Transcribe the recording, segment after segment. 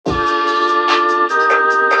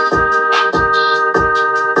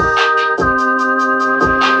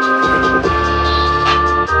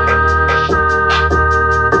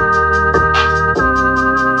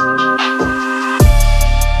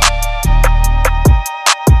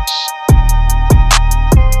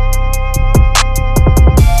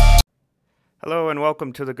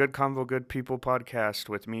welcome to the Good Convo Good People podcast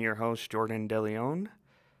with me, your host, Jordan DeLeon.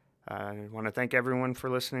 I want to thank everyone for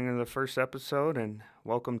listening to the first episode and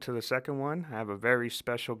welcome to the second one. I have a very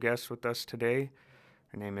special guest with us today.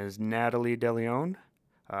 Her name is Natalie DeLeon,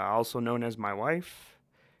 also known as my wife.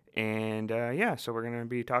 And so we're going to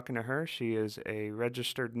be talking to her. She is a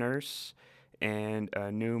registered nurse and a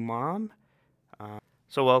new mom.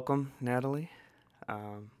 So welcome, Natalie.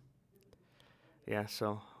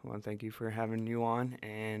 So I want to thank you for having you on.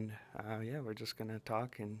 And we're just going to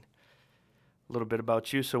talk and a little bit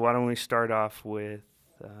about you. So why don't we start off with,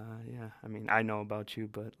 I know about you,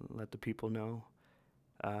 but let the people know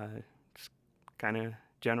just kind of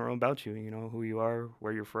general about you, who you are,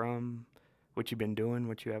 where you're from, what you've been doing,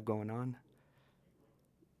 what you have going on.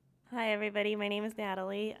 Hi, everybody. My name is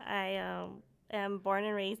Natalie. I am born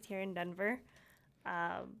and raised here in Denver.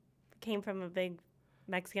 Came from a big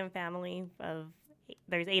Mexican family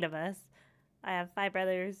there's 8 of us. I have 5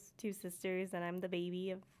 brothers, 2 sisters, and I'm the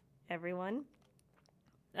baby of everyone.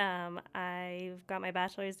 I've got my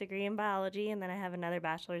bachelor's degree in biology, and then I have another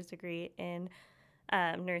bachelor's degree in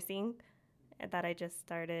nursing that I just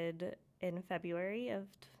started in February of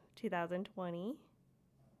 2020.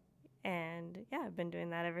 And yeah, I've been doing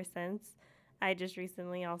that ever since. I just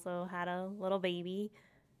recently also had a little baby.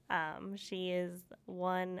 She is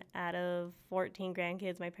one out of 14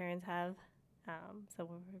 grandkids my parents have. So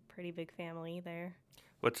we're a pretty big family there.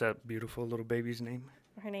 What's that beautiful little baby's name?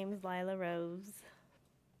 Her name is Lila Rose.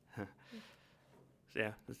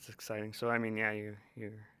 Yeah, that's exciting. So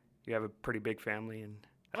you have a pretty big family and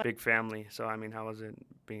a big family. So how was it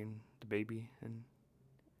being the baby? And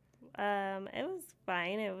it was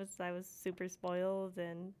fine. I was super spoiled,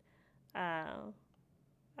 and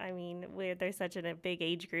there's such a big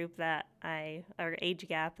age group age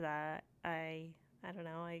gap that I don't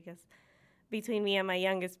know. I guess between me and my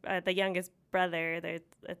the youngest brother,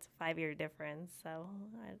 it's a 5-year difference.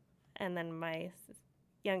 And then my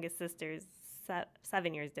youngest sister's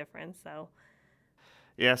 7 years difference. So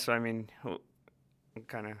yeah, so what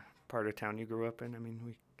kind of part of town you grew up in?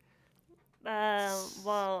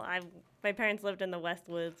 My parents lived in the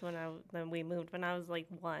Westwoods then we moved when I was like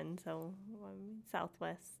 1. So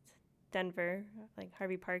Southwest Denver, like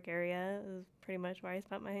Harvey Park area is pretty much where I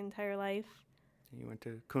spent my entire life. You went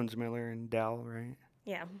to Kunzmiller and Dal, right?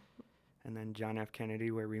 Yeah. And then John F.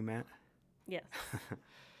 Kennedy, where we met. Yes.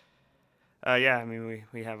 We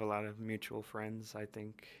have a lot of mutual friends. I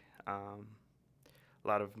think a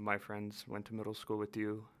lot of my friends went to middle school with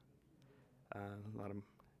you.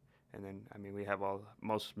 And then we have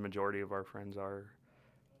majority of our friends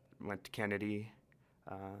went to Kennedy.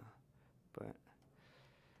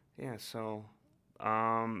 So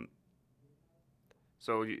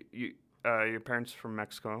your parents from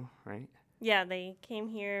Mexico, right? Yeah, they came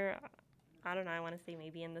here. I don't know. I want to say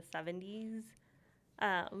maybe in the 70s.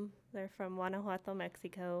 They're from Guanajuato,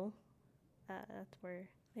 Mexico. That's where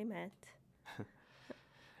they met.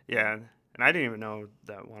 Yeah, and I didn't even know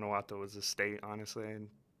that Guanajuato was a state, honestly. And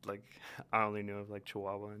I only knew of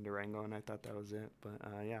Chihuahua and Durango, and I thought that was it. But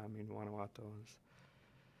Guanajuato is.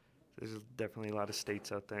 There's definitely a lot of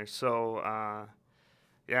states out there. So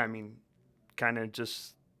kind of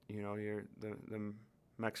just you're the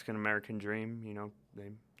Mexican American dream.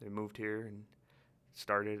 They moved here and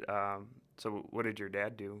started. So what did your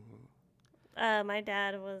dad do? My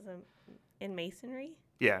dad was in masonry.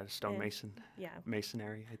 Yeah, stonemason. Yeah.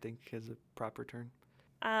 Masonry, I think, is a proper term.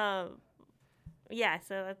 Yeah,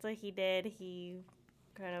 so that's what he did. He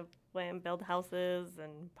kind of went and built houses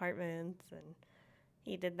and apartments, and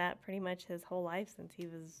he did that pretty much his whole life since he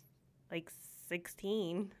was like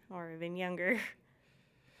 16 or even younger.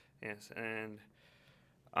 Yes, and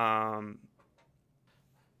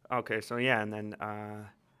okay, so yeah, and then I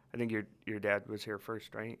think your dad was here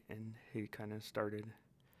first, right? And he kind of started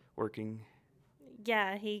working.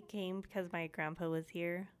 Yeah, he came because my grandpa was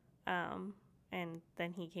here, and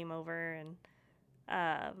then he came over, and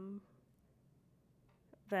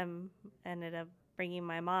then ended up bringing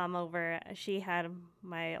my mom over. She had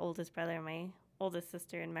my oldest brother and my oldest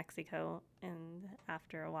sister in Mexico, and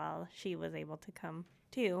after a while, she was able to come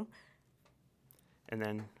too. And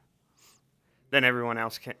then everyone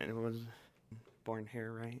else was born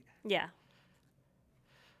here, right? Yeah.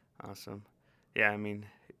 Awesome. Yeah,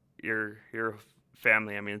 your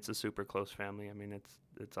family. It's a super close family.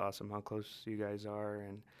 It's awesome how close you guys are,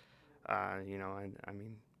 and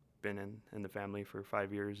been in the family for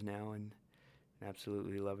 5 years now, and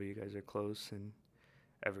absolutely love it. You guys are close, and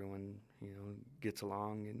everyone gets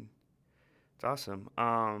along, and it's awesome.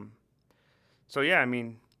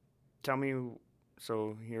 Tell me.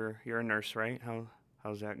 So you're a nurse, right?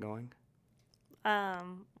 How's that going?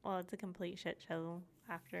 Well, it's a complete shit show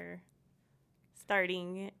after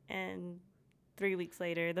starting, and 3 weeks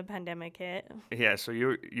later, the pandemic hit. Yeah, so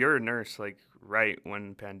you're a nurse like right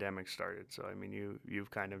when pandemic started. So I mean,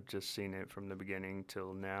 you've kind of just seen it from the beginning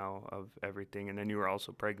till now of everything, and then you were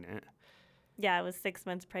also pregnant. Yeah, I was 6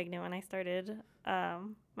 months pregnant when I started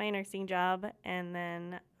my nursing job, and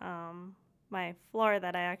then my floor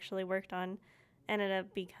that I actually worked on ended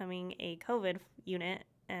up becoming a COVID unit,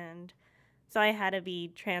 and so I had to be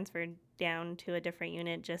transferred down to a different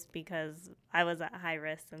unit just because I was at high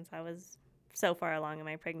risk since I was so far along in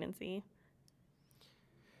my pregnancy.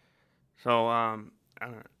 So I,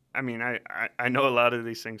 don't, I mean, I know a lot of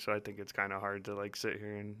these things, so I think it's kind of hard to like sit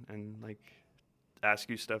here and like ask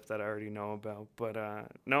you stuff that I already know about. But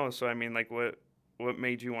no, so I mean, like, what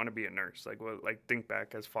made you want to be a nurse? Like, what, like, think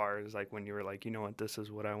back as far as like when you were like, you know what, this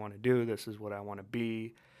is what I want to do. This is what I want to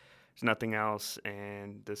be. There's nothing else,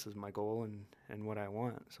 and this is my goal and what I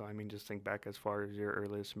want. So I mean, just think back as far as your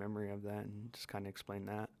earliest memory of that, and just kind of explain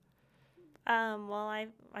that. Well, I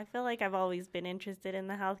feel like I've always been interested in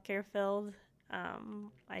the healthcare field.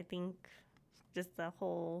 I think just the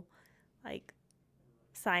whole like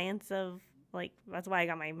science of like that's why I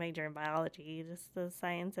got my major in biology. Just the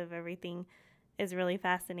science of everything is really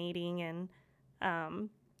fascinating, and um,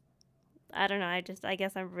 I don't know. I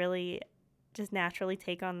guess I'm really just naturally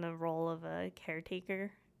take on the role of a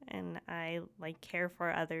caretaker, and I like care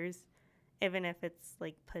for others, even if it's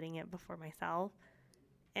like putting it before myself.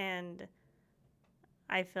 And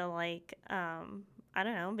I feel like I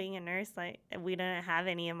don't know, being a nurse, like we didn't have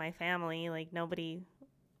any in my family, like nobody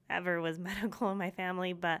ever was medical in my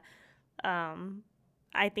family, but um,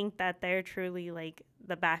 I think that they're truly like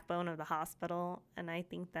the backbone of the hospital, and I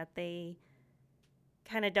think that they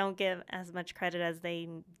kind of don't give as much credit as they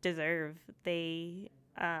deserve.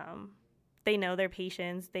 Um, they know their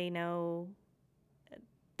patients. They know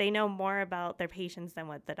more about their patients than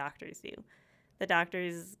what the doctors do. The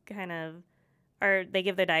doctors kind of or they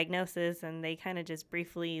give their diagnosis and they kind of just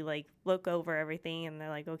briefly like look over everything and they're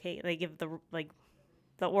like okay, they give the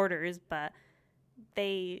orders, but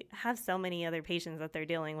they have so many other patients that they're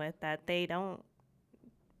dealing with that they don't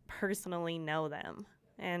personally know them.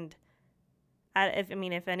 And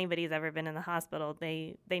if anybody's ever been in the hospital,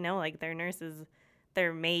 they know like their nurses,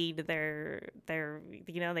 their maid, their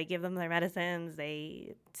they give them their medicines,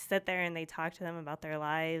 they sit there and they talk to them about their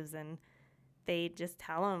lives, and they just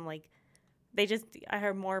tell them like they just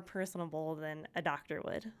are more personable than a doctor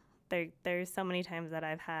would. There's so many times that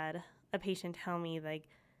I've had a patient tell me like,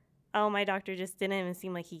 oh, my doctor just didn't even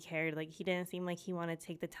seem like he cared. Like he didn't seem like he wanted to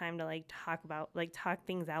take the time to like talk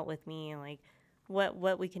things out with me, and like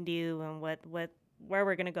what we can do and what where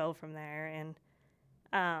we're gonna go from there. And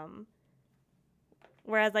um,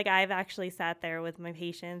 whereas like I've actually sat there with my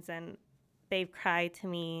patients and they've cried to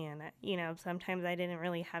me, and sometimes I didn't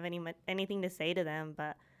really have anything to say to them,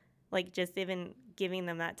 but like just even giving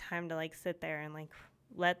them that time to like sit there and like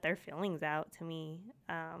let their feelings out to me,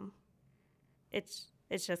 it's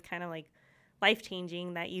just kind of like life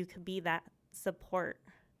changing that you could be that support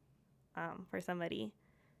for somebody,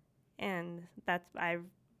 and I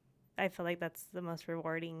feel like that's the most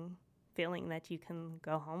rewarding feeling that you can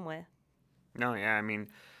go home with. No, yeah, I mean,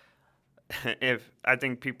 if I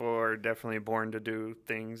think people are definitely born to do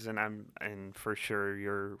things, and for sure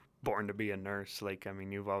you're born to be a nurse. Like, I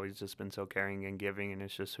mean, you've always just been so caring and giving, and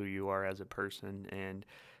it's just who you are as a person, and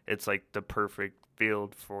it's like the perfect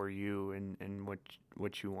field for you and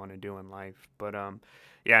what you want to do in life. But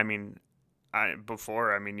yeah, I mean, I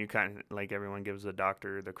mean, you kind of like everyone gives the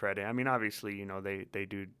doctor the credit. I mean, obviously, they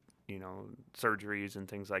do surgeries and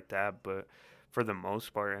things like that, but for the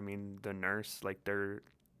most part, I mean, the nurse, like, they're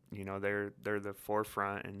the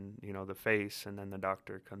forefront and the face, and then the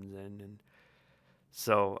doctor comes in. And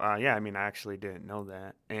so yeah, I mean, I actually didn't know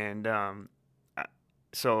that. And I-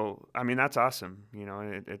 so I mean, that's awesome.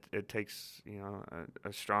 It takes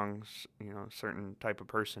a strong certain type of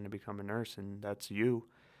person to become a nurse, and that's you.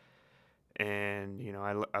 And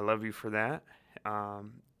I love you for that.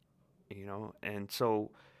 um and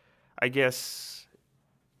so I guess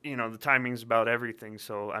the timing's about everything.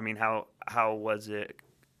 So I mean, how was it?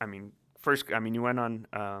 I mean, first, I mean, you went on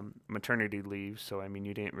maternity leave, so I mean,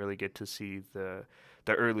 you didn't really get to see the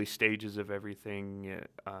early stages of everything,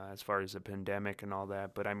 as far as the pandemic and all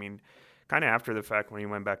that. But I mean, kind of after the fact, when you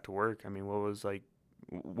went back to work, I mean, what was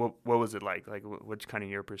it like? Like, what's kind of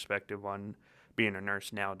your perspective on being a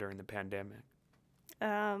nurse now during the pandemic?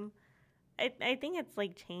 Um, I think it's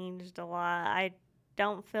like changed a lot. I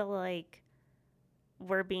don't feel like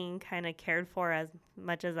we're being kind of cared for as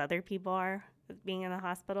much as other people are being in the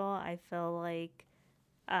hospital. I feel like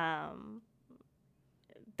um,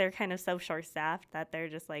 they're kind of so short staffed that they're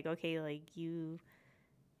just like, okay, like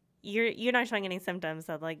you're not showing any symptoms,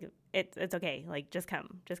 so like it's okay, like just come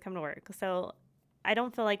to work. So I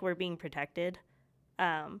don't feel like we're being protected,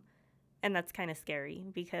 and that's kind of scary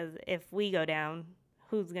because if we go down,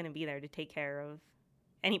 who's going to be there to take care of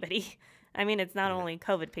anybody? I mean, it's not only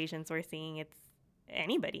COVID patients we're seeing, it's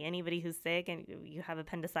anybody who's sick, and you have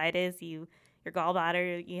appendicitis, your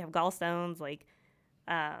gallbladder, you have gallstones, like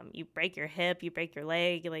you break your hip, you break your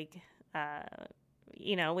leg, like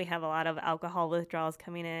we have a lot of alcohol withdrawals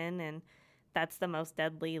coming in, and that's the most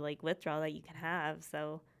deadly like withdrawal that you can have.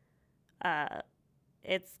 So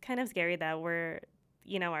it's kind of scary that our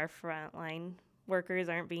frontline workers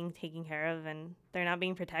aren't being taken care of and they're not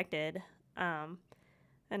being protected. And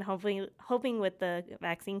hoping with the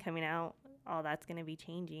vaccine coming out, all that's going to be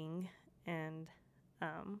changing, and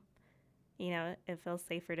it feels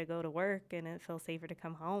safer to go to work and it feels safer to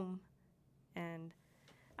come home. And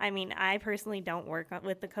I mean, I personally don't work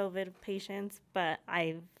with the COVID patients, but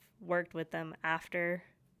I've worked with them after,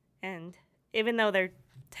 and even though they're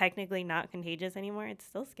technically not contagious anymore, it's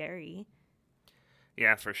still scary.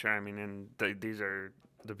 Yeah, for sure. I mean, and these are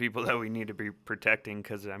the people that we need to be protecting,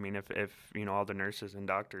 because I mean, if all the nurses and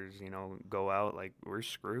doctors go out, like, we're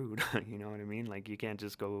screwed. You know what I mean? Like, you can't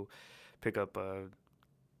just go pick up an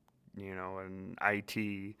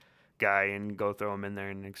IT guy and go throw him in there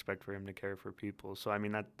and expect for him to care for people. So I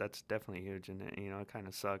mean, that's definitely huge, and it kind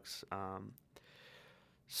of sucks. I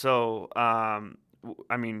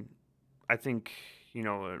mean, I think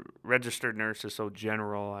a registered nurse is so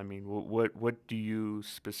general. I mean, what do you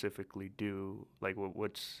specifically do? Like,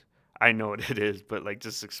 what's I know what it is, but like,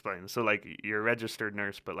 just explain. So like, you're a registered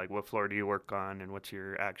nurse, but like, what floor do you work on, and what's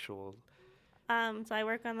your actual? So I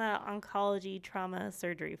work on the oncology trauma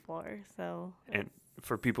surgery floor. So And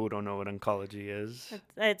for people who don't know what oncology is,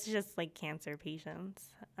 it's just like cancer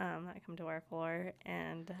patients that come to our floor,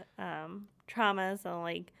 and trauma. So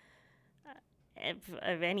like, if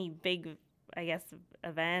any big, I guess,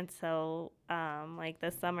 event. So like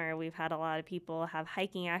this summer, we've had a lot of people have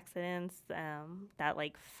hiking accidents that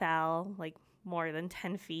like fell like more than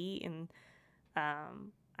 10 feet, and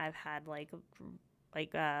I've had like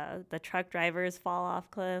the truck drivers fall off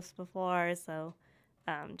cliffs before. So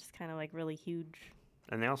just kind of like really huge.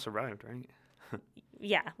 And they all survived, right?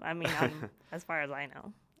 Yeah, I mean, as far as I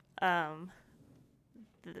know.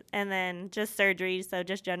 And then just surgery, so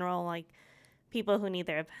just general, like, people who need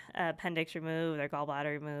their appendix removed, their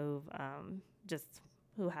gallbladder removed, just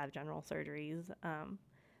who have general surgeries.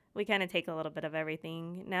 We kind of take a little bit of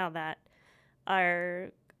everything. Now that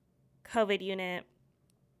our COVID unit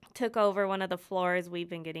took over one of the floors, we've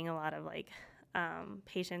been getting a lot of, like,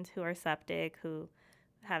 patients who are septic, who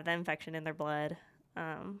have the infection in their blood.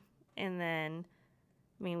 And then,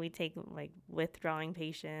 I mean, we take like withdrawing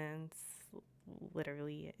patients,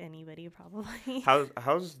 literally anybody probably.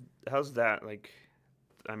 How's that, like,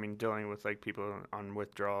 I mean, dealing with like people on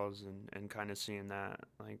withdrawals and kind of seeing that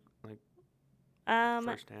like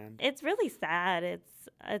firsthand? It's really sad. It's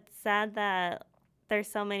sad that there's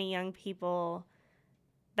so many young people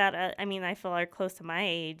that I mean, I feel are close to my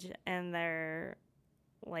age, and their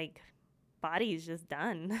like body's just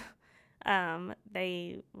done.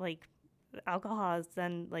 They like alcohol has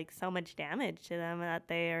done like so much damage to them that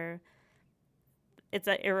it's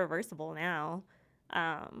irreversible now.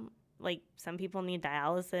 Like, some people need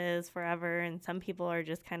dialysis forever, and some people are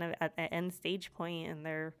just kind of at the end stage point, and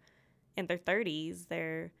they're in their 30s.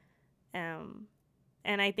 And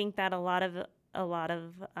I think that a lot of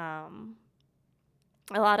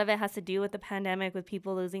it has to do with the pandemic, with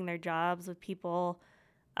people losing their jobs, with people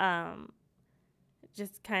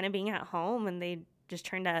just kind of being at home, and they just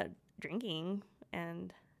turned to drinking,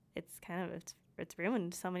 and it's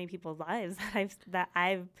ruined so many people's lives that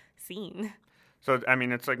I've seen. So I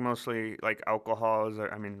mean, it's like mostly like alcohol.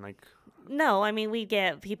 I mean, like. No, I mean, we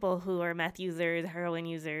get people who are meth users, heroin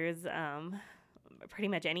users, pretty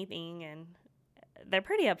much anything, and they're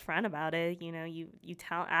pretty upfront about it. You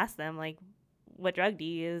ask them like, what drug do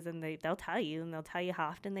you use, and they'll tell you, and they'll tell you how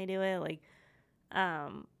often they do it. Like,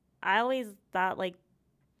 I always thought like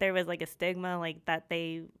there was like a stigma, like that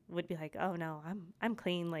they would be like, oh no, I'm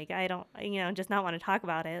clean, like I don't, just not want to talk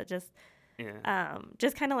about it. Just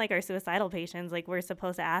just kind of like our suicidal patients, like we're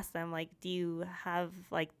supposed to ask them like, do you have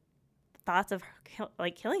like thoughts of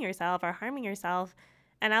like killing yourself or harming yourself?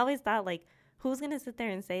 And I always thought like, who's gonna sit there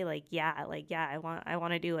and say like yeah, I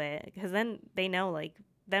want to do it, because then they know, like,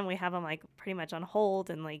 then we have them like pretty much on hold,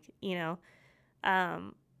 and like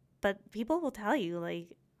but people will tell you like,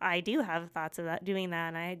 I do have thoughts of doing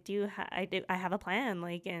that, and I have a plan,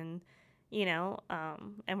 like, and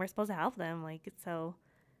and we're supposed to help them, like, so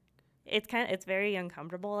it's very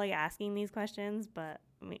uncomfortable, like, asking these questions, but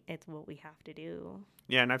I mean, it's what we have to do.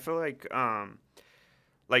 Yeah, and I feel like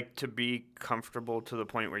to be comfortable to the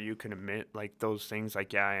point where you can admit like those things,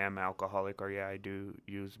 like yeah, I am alcoholic, or yeah, I do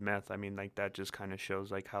use meth. I mean, like that just kind of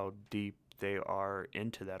shows like how deep they are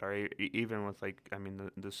into that, or even with like, I mean,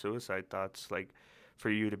 the suicide thoughts, like for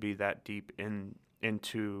you to be that deep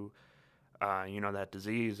into that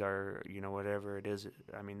disease, or whatever it is.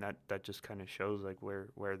 I mean, that just kind of shows like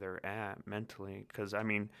where they're at mentally, because I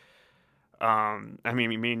mean, me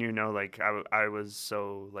and like I was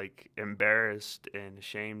so like embarrassed and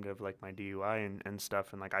ashamed of like my DUI and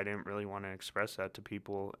stuff, and like I didn't really want to express that to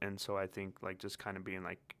people, and so I think like just kind of being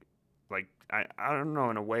like I don't know,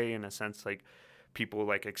 in a way, in a sense, like people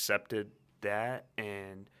like accepted that,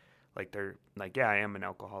 and like they're like, yeah, I am an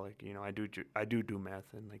alcoholic, I do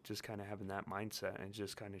meth, and like just kind of having that mindset, and it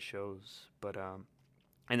just kind of shows. But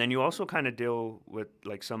and then you also kind of deal with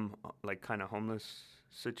like some like kind of homeless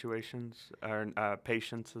situations, or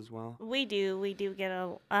patients as well. We do get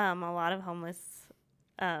a lot of homeless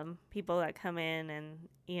people that come in, and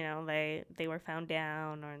they were found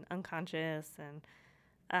down or unconscious, and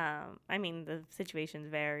I mean, the situations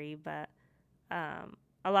vary, but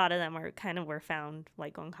a lot of them were found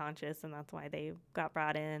like unconscious, and that's why they got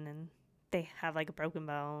brought in, and they have like a broken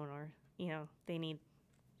bone, or they need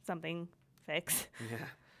something fixed. Yeah.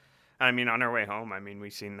 I mean, on our way home, I mean, we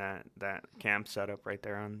seen that camp set up right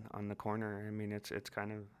there on the corner. I mean, it's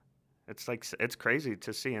kind of, it's like it's crazy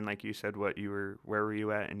to see. And like you said, where were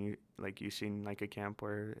you at? And you seen like a camp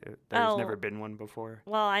where there's never Oh, been one before.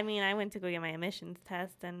 well, I mean, I went to go get my emissions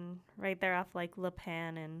test, and right there off like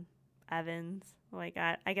Lipan and Evans. Like,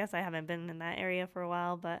 I guess I haven't been in that area for a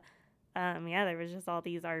while, but yeah, there was just all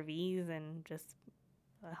these RVs and just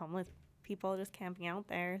homeless people just camping out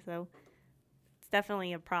there. So it's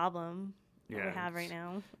definitely a problem that we Yeah, have right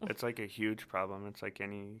now. it's like a huge problem. It's like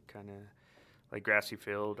any kind of like grassy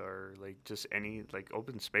field, or like just any like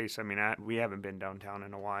open space. I mean, we haven't been downtown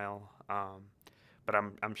in a while, but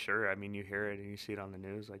I'm sure. I mean, you hear it and you see it on the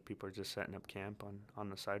news. Like people are just setting up camp on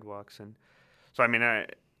the sidewalks, and so I mean,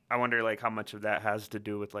 I wonder like how much of that has to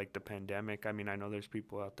do with like the pandemic. I mean, I know there's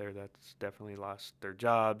people out there that's definitely lost their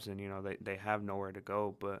jobs, and they have nowhere to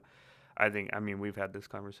go. But I mean, we've had this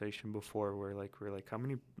conversation before where like we're like, how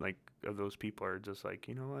many like of those people are just like,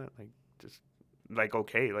 you know what, like just like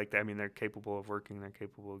okay, like I mean, they're capable of working, they're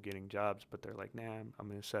capable of getting jobs, but they're like, nah, I'm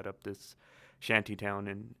gonna set up this shanty town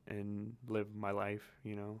and live my life.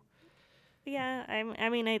 Yeah, I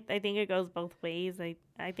mean, I think it goes both ways. I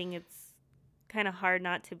think it's kind of hard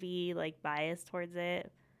not to be like biased towards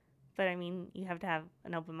it, but I mean, you have to have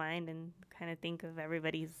an open mind and kind of think of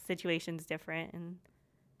everybody's situations different, and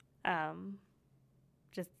um,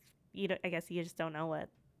 just I guess you just don't know what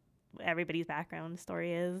everybody's background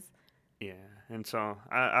story is. Yeah, and so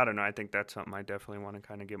I don't know. I think that's something I definitely want to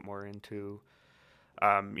kind of get more into.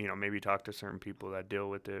 Maybe talk to certain people that deal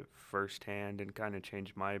with it firsthand and kind of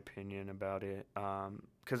change my opinion about it.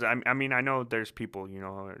 Because I mean, I know there's people,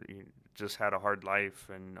 who just had a hard life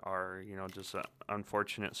and are, just an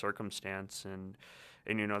unfortunate circumstance, and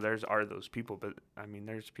there's are those people, but I mean,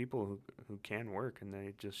 there's people who can work and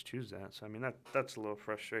they just choose that. So I mean, that's a little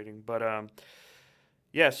frustrating, but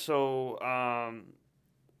yeah. So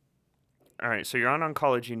all right, so you're on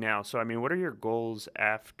oncology now. So I mean, what are your goals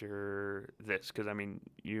after this? Because I mean,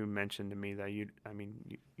 you mentioned to me that I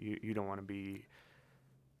mean, you don't want to be,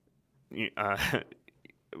 uh,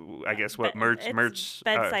 I guess what It's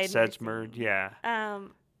bedside SEDS merge, nursing. yeah,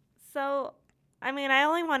 Um, so I mean, I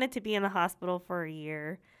only wanted to be in the hospital for a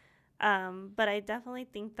year. But I definitely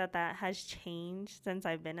think that has changed since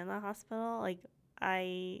I've been in the hospital. Like,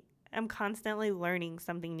 I am constantly learning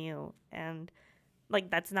something new, and like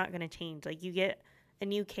that's not going to change. Like, you get a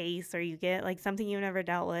new case, or you get like something you've never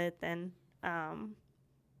dealt with, um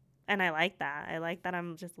and I like that. I like that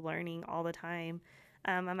I'm just learning all the time.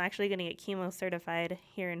 I'm actually going to get chemo certified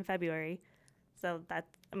here in February. So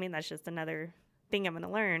I mean, that's just another thing I'm going to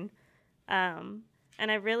learn. Um, and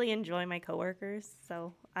I really enjoy my coworkers.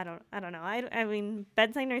 So I don't know. I mean,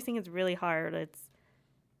 bedside nursing is really hard.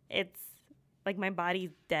 It's like my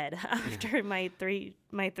body's dead yeah, after my three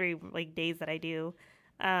like days that I do.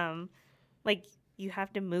 Um, like, you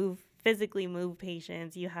have to physically move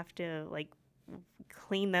patients. You have to like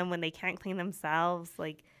clean them when they can't clean themselves.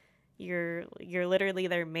 Like, you're literally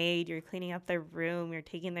their maid. You're cleaning up their room. You're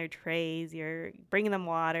taking their trays. You're bringing them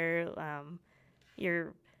water.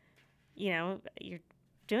 You're you're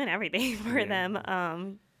doing everything for yeah,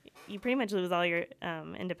 them. You pretty much lose all your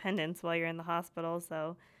independence while you're in the hospital.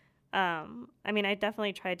 So, I mean, I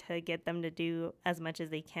definitely try to get them to do as much as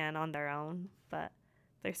they can on their own, but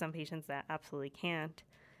there's some patients that absolutely can't.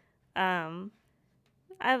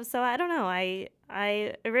 So I don't know.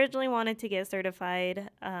 I originally wanted to get certified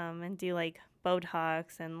and do like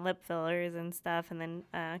Botox and lip fillers and stuff, and then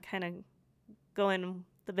kind of go in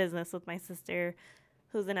the business with my sister,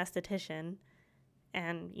 who's an esthetician,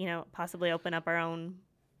 and possibly open up our own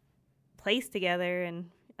place together.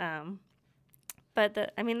 And I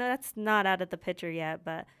mean, that's not out of the picture yet,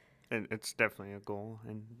 but It's definitely a goal,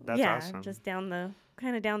 and that's yeah, awesome. just down the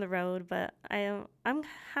road. But I'm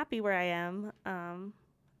happy where I am.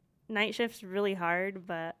 Night shift's really hard,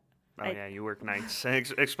 but Oh yeah, you work nights.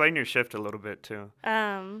 Explain your shift a little bit too.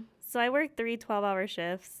 So I work 3 12-hour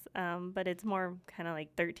shifts, but it's more kind of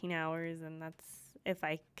like 13 hours, and that's if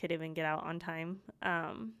I could even get out on time.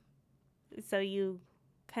 So you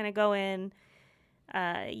kind of go in,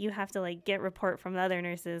 you have to like get report from the other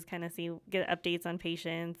nurses, kind of get updates on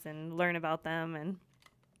patients and learn about them, and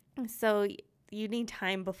so you need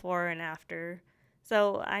time before and after.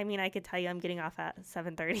 So I mean, I could tell you I'm getting off at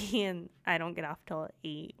 7:30, and I don't get off till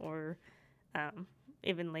 8 or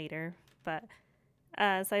even later. But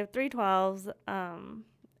so I have 3 12s,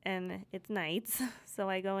 and it's nights. So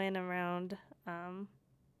I go in around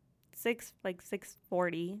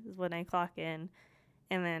 6:40 is when I clock in,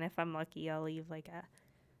 and then if I'm lucky, I'll leave like at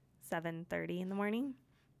 7:30 in the morning.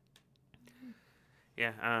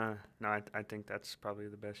 Yeah. No, I think that's probably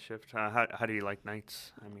the best shift. How do you like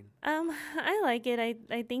nights? I mean. I like it.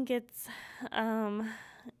 I think it's a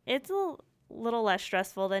little less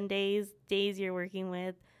stressful than days. Days you're working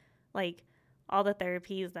with, like, all the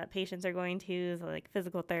therapies that patients are going to, so like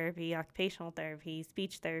physical therapy, occupational therapy,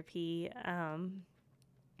 speech therapy, and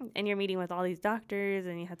you're meeting with all these doctors,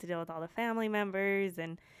 and you have to deal with all the family members,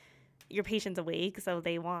 and your patient's awake, so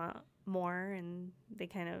they want more, and they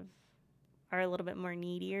kind of are a little bit more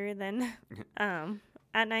needier than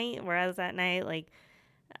at night. Whereas at night, like,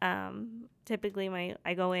 typically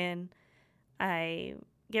I go in, I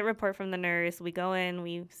get a report from the nurse, we go in,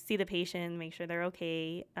 we see the patient, make sure they're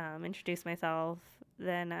okay, introduce myself,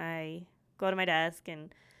 then I go to my desk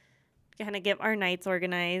and kind of get our nights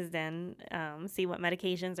organized and see what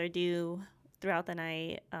medications are due throughout the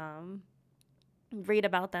night, read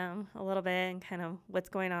about them a little bit and kind of what's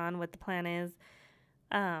going on, what the plan is.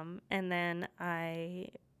 And then I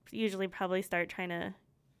usually probably start trying to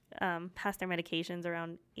pass their medications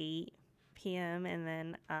around 8 p.m. and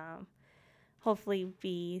then hopefully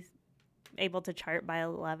be able to chart by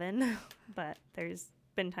 11. But there's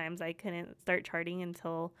been times I couldn't start charting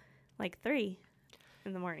until like 3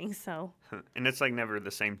 in the morning. So And it's like never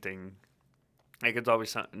the same thing. Like it's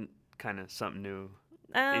always something new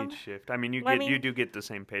each shift. I mean, you do get the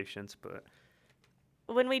same patients, but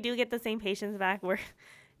when we do get the same patients back,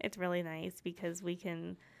 it's really nice because we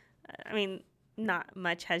can. I mean, not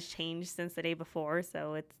much has changed since the day before,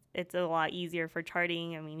 so it's a lot easier for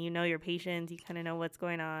charting. I mean, you know your patients, you kind of know what's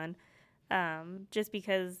going on. Just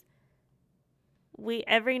because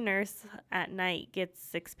every nurse at night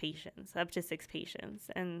gets up to 6 patients,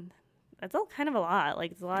 and that's all kind of a lot.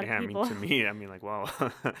 Like, it's a lot of people. Yeah, I mean, to me, I mean, like, wow.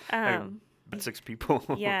 6 people.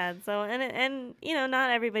 Yeah, so and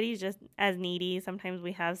not everybody's just as needy. Sometimes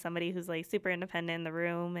we have somebody who's like super independent in the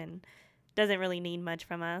room and doesn't really need much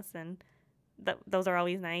from us, and those are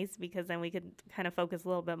always nice because then we could kind of focus a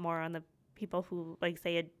little bit more on the people who, like,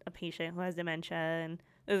 say a patient who has dementia and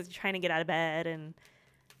is trying to get out of bed, and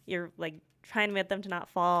you're like trying to get them to not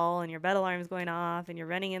fall, and your bed alarm's going off, and you're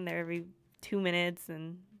running in there every 2 minutes,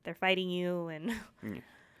 and they're fighting you, and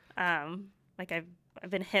like I've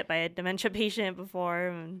been hit by a dementia patient before,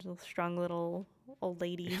 and a strong little old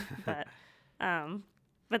lady, but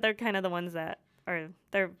they're kind of the ones that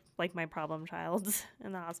they're like my problem childs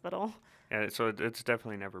in the hospital. Yeah, so it's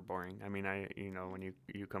definitely never boring. I mean, when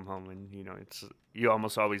you come home and you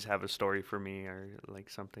almost always have a story for me or like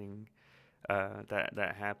something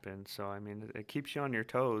that happened. So I mean, it keeps you on your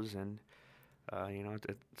toes, and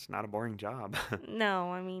it's not a boring job.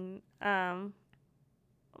 No, I mean,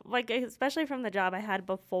 like, especially from the job I had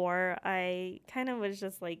before, I kind of was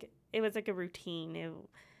just like, it was like a routine.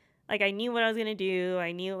 Like, I knew what I was gonna do.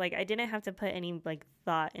 I knew, like, I didn't have to put any like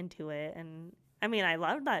thought into it. And I mean, I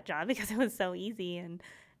loved that job because it was so easy, and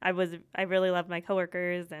I really loved my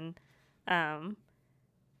coworkers, and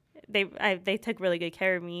they took really good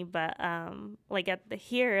care of me. But like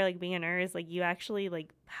here, like, being a nurse, like, you actually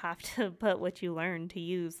like have to put what you learn to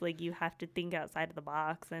use. Like, you have to think outside of the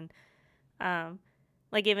box, and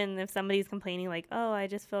like, even if somebody's complaining, like, oh, I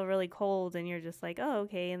just feel really cold, and you're just like, oh,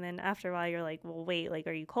 okay. And then after a while, you're like, well, wait, like,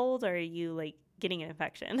 are you cold or are you, like, getting an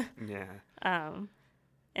infection? Yeah.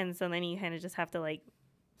 And so then you kind of just have to, like,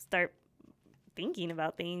 start thinking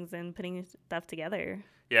about things and putting stuff together.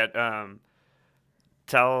 Yeah.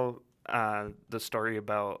 Tell the story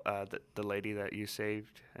about the lady that you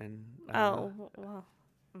saved and. Well,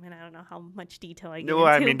 I mean, I don't know how much detail I get No,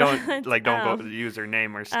 I into, mean but don't go use her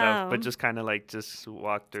name or stuff, but um, just kind of like just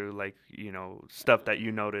walk through like stuff that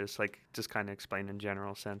you notice, like just kind of explain in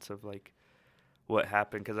general sense of like what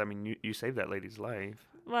happened, because I mean you saved that lady's life.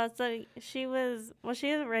 so she was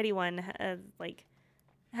she already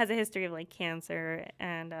has a history of like cancer,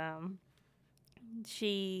 and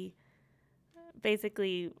she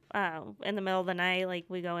basically in the middle of the night, like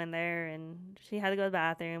we go in there and she had to go to the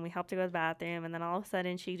bathroom. We helped her go to the bathroom, and then all of a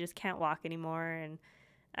sudden she just can't walk anymore,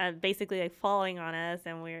 and basically like falling on us,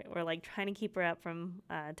 and we're like trying to keep her up from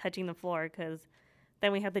touching the floor, because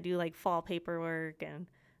then we have to do like fall paperwork and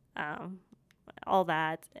um, all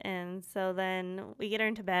that. And so then we get her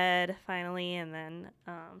into bed finally, and then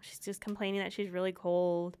she's just complaining that she's really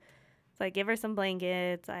cold. So I give her some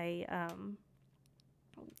blankets. I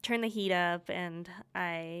turn the heat up, and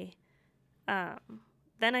I um,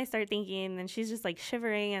 then I start thinking, and she's just like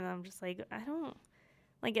shivering, and I'm just like, I don't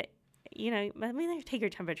like it. Let me take your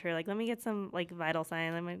temperature. Like, let me get some like vital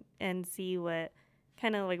sign, and see what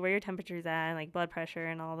kind of like where your temperature's at, and like blood pressure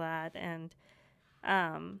and all that. And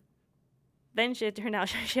then it turned out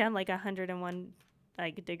she had like 101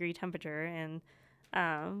 like degree temperature, and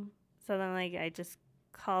so then like I just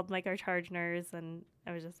called like our charge nurse, and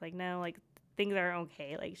I was just like, no, like things are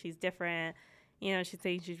okay. Like, she's different. She's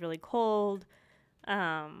saying she's really cold.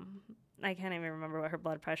 I can't even remember what her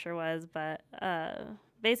blood pressure was, but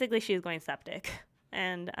basically she was going septic.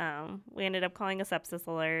 And we ended up calling a sepsis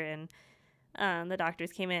alert, and the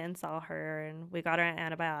doctors came in and saw her, and we got her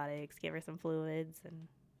antibiotics, gave her some fluids, and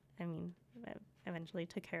I mean, I eventually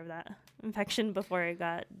took care of that infection before it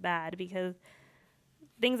got bad, because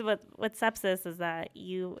things with sepsis is that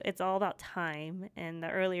it's all about time, and the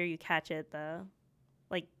earlier you catch it, the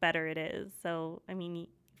like better it is. So I mean,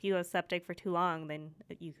 if you go septic for too long, then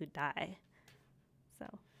you could die. So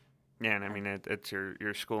Yeah, and I mean it's your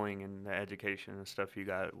schooling and the education and stuff you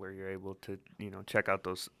got where you're able to check out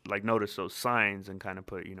those, like, notice those signs and kind of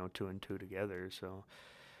put two and two together. So,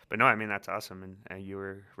 but no, I mean that's awesome, and you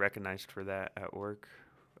were recognized for that at work,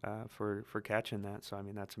 for catching that. So I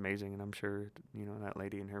mean that's amazing, and I'm sure that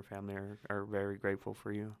lady and her family are very grateful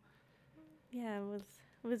for you. Yeah, it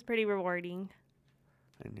was pretty rewarding.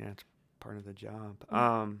 And yeah, it's part of the job.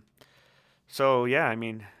 Mm-hmm. So yeah, I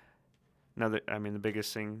mean, the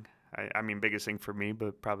biggest thing. Biggest thing for me,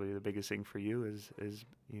 but probably the biggest thing for you is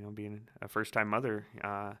being a first time mother.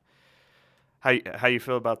 How you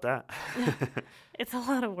feel about that? It's a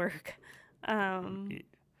lot of work.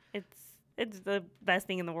 It's it's the best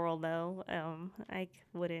thing in the world, though. I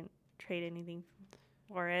wouldn't trade anything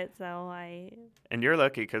for it. So I. And you're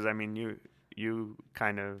lucky, because I mean you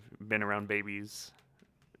kind of been around babies,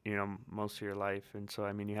 most of your life, and so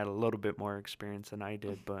I mean you had a little bit more experience than I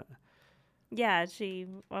did, but. Yeah,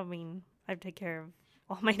 I mean, I take care of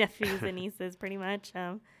all my nephews and nieces pretty much.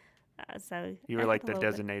 So You I were had like a the little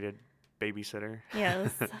bit. designated babysitter.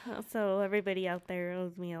 Yes. So everybody out there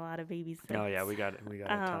owes me a lot of Oh babysits. yeah, we got a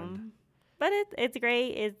ton. But it's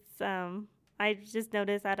great. I just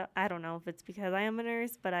noticed, I don't know if it's because I am a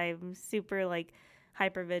nurse, but I'm super like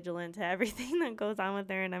hyper vigilant to everything that goes on with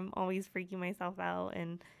her, and I'm always freaking myself out,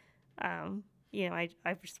 and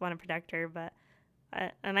I just want to protect her, but.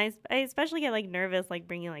 I especially get like nervous, like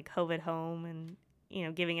bringing like COVID home, and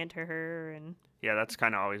giving it to her. And Yeah, that's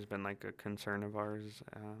kind of always been like a concern of ours.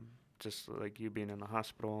 Just like you being in the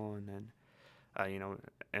hospital, and then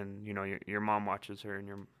your mom watches her, and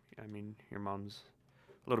your mom's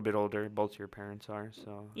a little bit older. Both your parents are,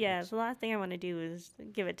 so yeah, the last thing I want to do is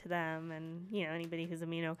give it to them, and anybody who's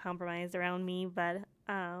immunocompromised around me, but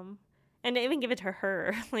and even give it to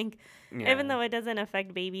her. Like, yeah, even though it doesn't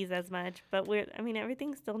affect babies as much, but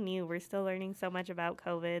everything's still new. We're still learning so much about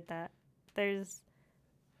COVID that there's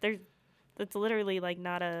it's literally like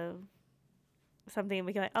not something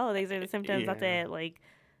we can like, oh, these are the symptoms, that's yeah. it. Like,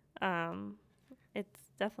 it's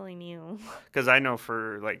definitely new. Because I know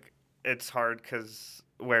for like it's hard, because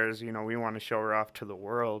whereas we want to show her off to the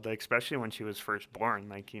world, like, especially when she was first born,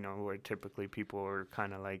 like where typically people are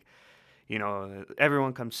kind of like,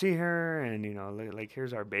 everyone come see her, and like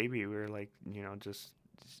here's our baby. We're like, just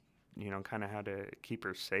kind of how to keep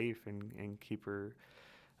her safe, and keep her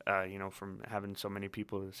from having so many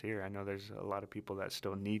people to see her. I know there's a lot of people that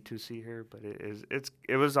still need to see her, but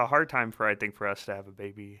it was a hard time for, I think, for us to have a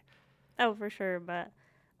baby. Oh, for sure, but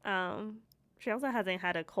she also hasn't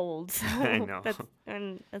had a cold, I so know.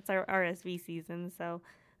 and it's our RSV season, so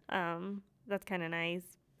that's kind of nice,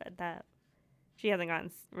 but that she hasn't gotten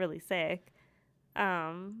really sick.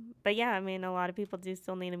 But yeah, I mean, a lot of people do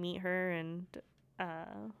still need to meet her, and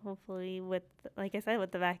hopefully, with like I said,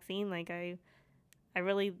 with the vaccine, like I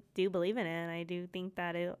really do believe in it, and I do think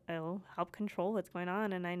that it'll help control what's going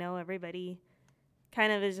on. And I know everybody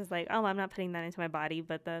kind of is just like, oh, I'm not putting that into my body,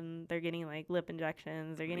 but then they're getting like lip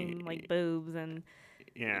injections, they're getting like boobs and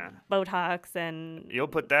Yeah. Botox, and You'll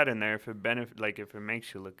put that in there if it like if it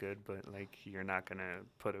makes you look good, but like you're not gonna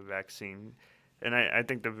put a vaccine. And I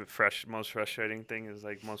think the most frustrating thing is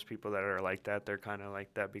like most people that are like that, they're kind of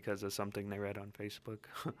like that because of something they read on Facebook.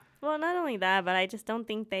 well, not only that, but I just don't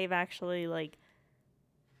think they've actually like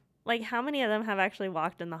how many of them have actually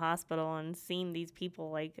walked in the hospital and seen these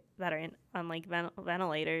people like that are on like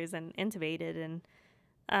ventilators and intubated, and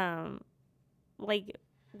um like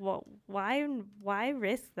why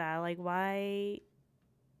risk that? Like, why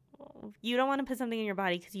you don't want to put something in your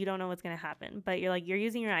body because you don't know what's going to happen, but you're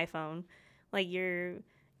using your iPhone, like you're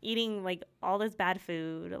eating like all this bad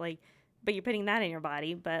food, like, but you're putting that in your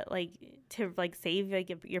body, but like to like save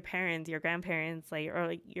like your parents, your grandparents, like, or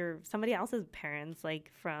like your somebody else's parents,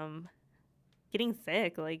 like from getting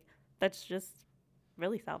sick, like that's just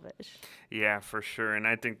really selfish. Yeah, for sure. And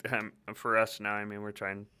I think for us now, I mean, we're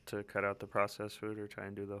trying to cut out the processed food or try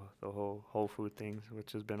and do the whole food things,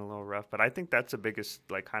 which has been a little rough. But I think that's the biggest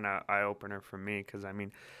like kind of eye opener for me because I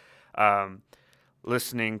mean, um,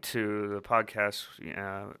 listening to the podcast,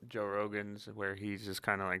 Joe Rogan's, where he's just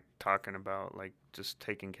kind of like talking about like just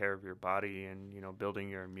taking care of your body and building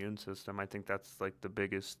your immune system. I think that's like the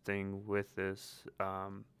biggest thing with this.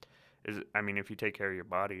 Is I mean, if you take care of your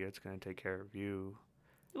body, it's going to take care of you.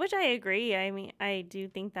 Which I agree. I mean, I do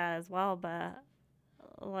think that as well, but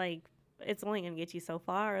like it's only going to get you so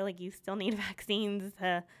far. Like you still need vaccines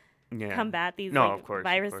to Yeah. combat these No, like of course, of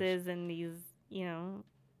course. viruses and these,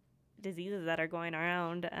 diseases that are going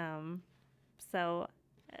around. So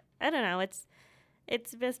I don't know. It's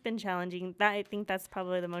just been challenging. That I think that's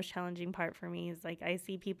probably the most challenging part for me is like I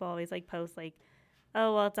see people always like post like,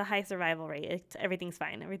 oh well, it's a high survival rate. Everything's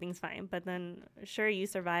fine. Everything's fine. But then sure you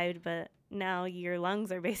survived, but now your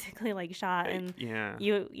lungs are basically like shot, and Yeah.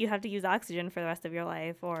 you have to use oxygen for the rest of your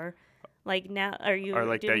life, or like now are Or you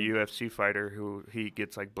like that doing UFC fighter who he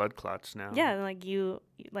gets like blood clots now. yeah, like you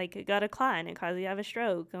like got a clot and it causes you to have a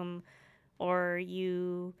stroke, or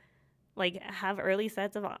you like have early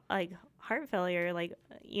sets of like heart failure, like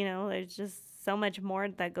there's just so much more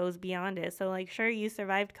that goes beyond it. So like sure you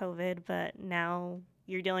survived COVID, but now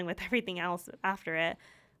you're dealing with everything else after it.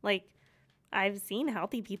 Like I've seen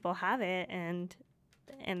healthy people have it, and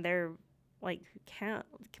they're like can't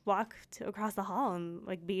walk across the hall and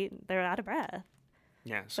like they're out of breath.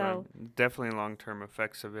 Yeah, so So definitely long-term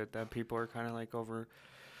effects of it that people are kind of like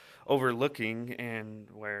overlooking, and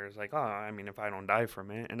where it's like, oh, I mean, if I don't die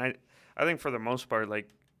from it, and I think for the most part, like,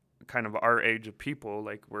 kind of our age of people,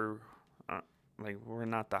 uh, we're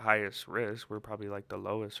not the highest risk. We're probably like the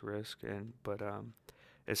lowest risk, but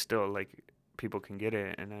it's still like people can get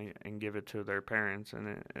it and give it to their parents,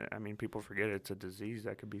 and I mean, people forget it's a disease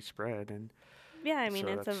that could be spread, and yeah, I mean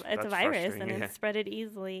so it's a that's virus frustrating. and Yeah. it's spreaded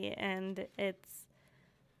easily, and it's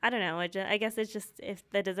I don't know. I guess it's just if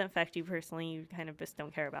that doesn't affect you personally, you kind of just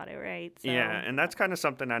don't care about it, right? Yeah, So and that's kind of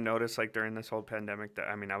something I noticed like during this whole pandemic that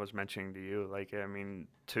I mean I was mentioning to you like I mean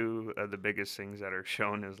two of the biggest things that are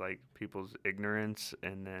shown is like people's ignorance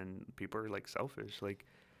and then people are like selfish like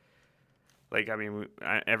I mean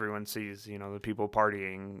everyone sees the people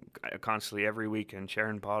partying constantly every weekend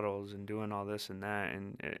sharing bottles and doing all this and that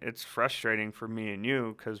and it's frustrating for me and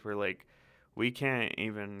you because we're like we can't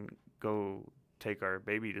even go take our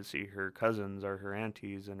baby to see her cousins or her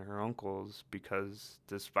aunties and her uncles because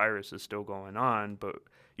this virus is still going on. But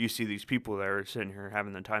you see these people that are sitting here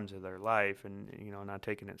having the times of their life and not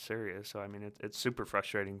taking it serious. So I mean, it's super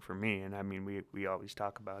frustrating for me. And I mean, we always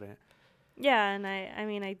talk about it. yeah, and I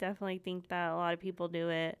mean I definitely think that a lot of people do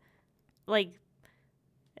it like,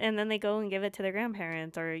 and then they go and give it to their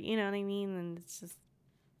grandparents, or you know what I mean, and it's just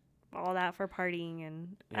all that for partying.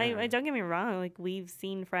 And I Yeah. don't get me wrong, like we've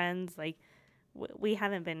seen friends like we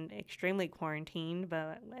haven't been extremely quarantined,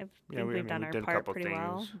 but I Yeah, think I we've mean, done we our did a part couple pretty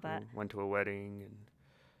well. things. We But went to a wedding,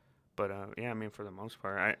 but yeah, I mean, for the most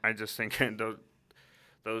part, I just think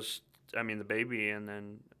those, I mean, the baby, and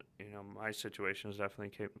then my situations definitely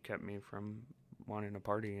kept me from wanting to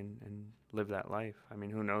party and live that life. I mean,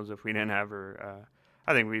 who knows if we didn't have her?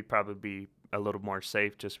 I think we'd probably be a little more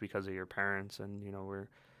safe just because of your parents, and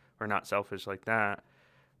we're not selfish like that.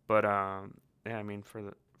 But yeah, I mean, for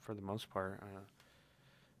the most part,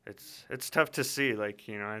 it's tough to see. Like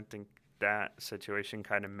I think that situation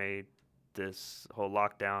kind of made this whole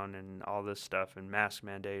lockdown and all this stuff and mask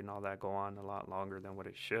mandate and all that go on a lot longer than what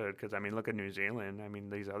it should. Because, I mean, look at New Zealand. I mean,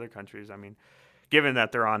 these other countries, I mean, given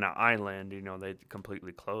that they're on an island, they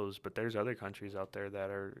completely closed. But there's other countries out there that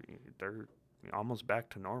they're almost back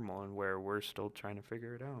to normal, and where we're still trying to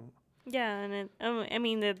figure it out. Yeah, and I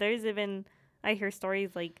mean, there's even, I hear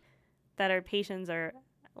stories like that our patients are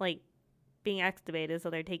like being extubated, so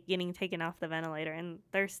they're getting taken off the ventilator, and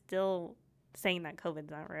they're still saying that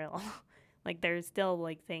COVID's not real. Like they're still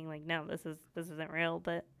like saying like, no, this isn't real.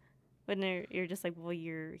 But when you're just like, well,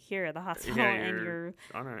 you're here at the hospital, and you're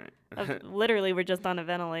on it. Literally we're just on a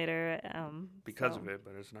ventilator because of it,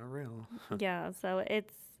 but it's not real. Yeah, so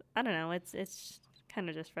it's, I don't know, it's kind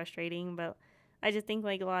of just frustrating, but I just think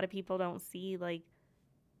like a lot of people don't see, like,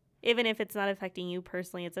 even if it's not affecting you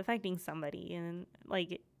personally, it's affecting somebody, and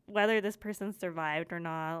like whether this person survived or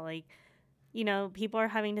not, like, people are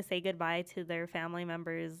having to say goodbye to their family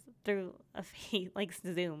members through like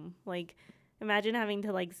Zoom. Like, imagine having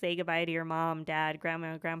to like say goodbye to your mom, dad,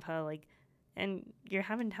 grandma, grandpa, like, and you're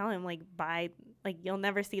having to tell them like bye, like you'll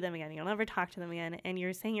never see them again, you'll never talk to them again, and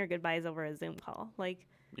you're saying your goodbyes over a Zoom call. Like,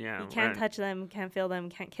 you can't touch them, can't feel them,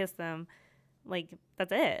 can't kiss them. Like,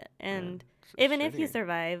 that's it. And even if you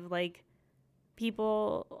survive, like,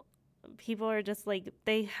 people are just like,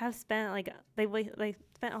 they have spent like they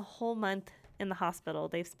spent a whole month in the hospital.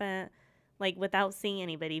 They've spent like without seeing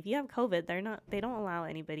anybody. If you have COVID, they don't allow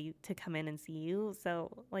anybody to come in and see you.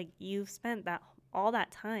 So like, you've spent all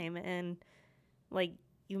that time, and like,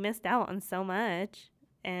 you missed out on so much,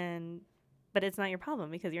 but it's not your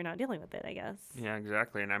problem because you're not dealing with it, I guess. Yeah,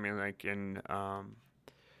 exactly. And I mean, like in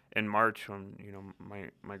March, when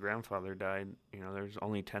my grandfather died, there's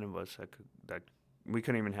only 10 of us that we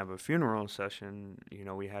couldn't even have a funeral session.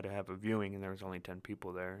 We had to have a viewing, and there was only 10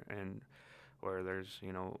 people there, and where there's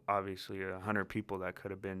obviously 100 people that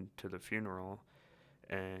could have been to the funeral.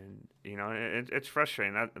 And it's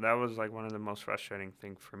frustrating. That was like one of the most frustrating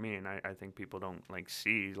things for me, and I think people don't like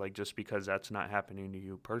see, like, just because that's not happening to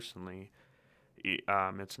you personally,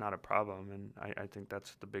 it's not a problem. And I think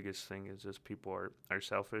that's the biggest thing, is just people are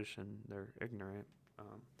selfish and they're ignorant.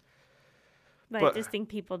 But I just think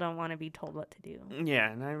people don't want to be told what to do. Yeah,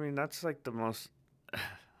 and I mean, that's like the most,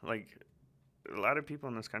 like, a lot of people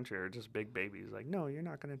in this country are just big babies. Like, no, you're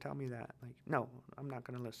not going to tell me that. Like, no, I'm not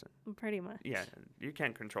going to listen. Pretty much. Yeah, you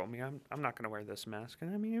can't control me. I'm not going to wear this mask.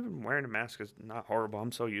 And I mean, even wearing a mask is not horrible.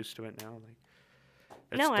 I'm so used to it now.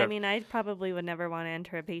 Like, no, I mean, I probably would never want to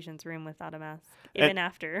enter a patient's room without a mask, even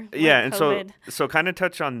after. Yeah, and COVID. so kind of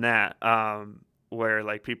touch on that, where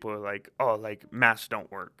like people are like, oh, like masks don't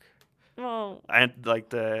work. Well, and like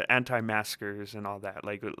the anti-maskers and all that,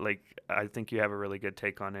 like I think you have a really good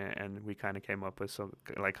take on it, and we kind of came up with some,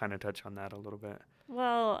 like, kind of touch on that a little bit.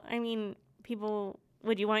 Well, I mean,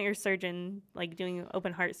 would you want your surgeon like doing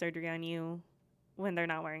open heart surgery on you when they're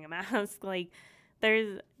not wearing a mask? Like,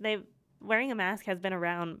 wearing a mask has been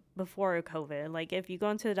around before COVID. Like, if you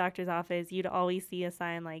go into the doctor's office, you'd always see a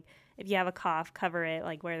sign like, if you have a cough, cover it,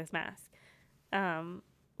 like, wear this mask.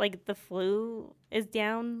 Like, the flu is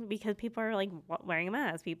down because people are like wearing a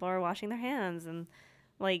mask. People are washing their hands, and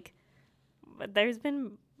like, there's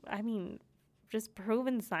been, I mean, just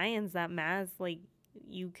proven science that masks, like,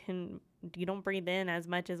 you don't breathe in as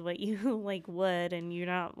much as what you like would, and you're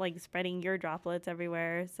not like spreading your droplets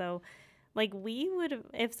everywhere. So like,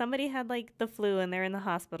 if somebody had like the flu and they're in the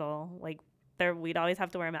hospital, like, we'd always have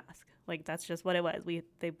to wear a mask. Like, that's just what it was.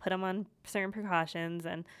 They put them on certain precautions,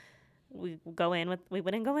 and we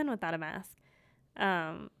wouldn't go in without a mask.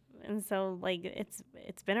 And so like,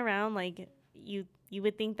 it's been around. Like, you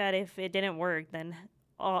would think that if it didn't work, then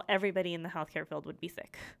everybody in the healthcare field would be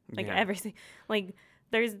sick. Like, everything. Like,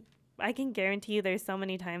 I can guarantee you there's so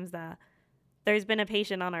many times that there's been a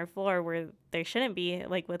patient on our floor where they shouldn't be,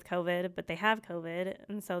 like, with COVID, but they have COVID,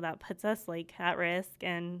 and so that puts us like at risk,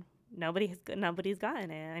 and nobody's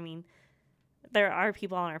gotten it. I mean, there are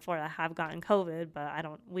people on our floor that have gotten COVID, but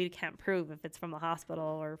we can't prove if it's from the hospital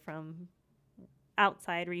or from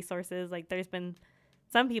outside resources. Like, there's been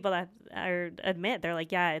some people that admit, they're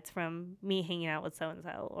like, yeah, it's from me hanging out with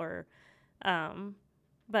so-and-so, or,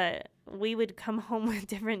 but we would come home with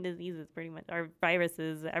different diseases pretty much, or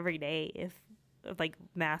viruses every day if like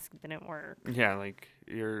masks didn't work. Yeah, like,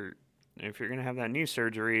 if you're going to have that knee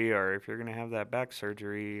surgery, or if you're going to have that back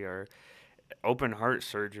surgery, or open heart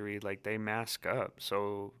surgery, like, they mask up.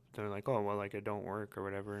 So they're like, oh, well, like, it don't work or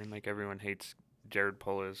whatever. And like, everyone hates Jared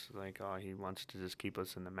Polis, like, oh, he wants to just keep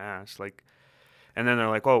us in the mask. Like, and then they're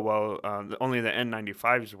like, oh, well, only the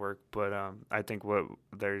N95s work. But I think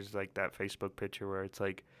there's like that Facebook picture where it's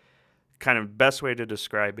like, kind of best way to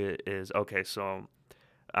describe it is, okay, so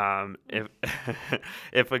If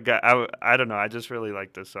if a guy, I don't know, I just really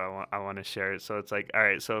like this, so I want to share it. So it's like, all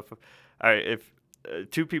right, so if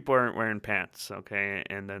two people aren't wearing pants, okay,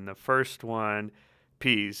 and then the first one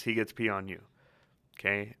pees, he gets pee on you,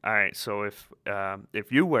 okay. All right, so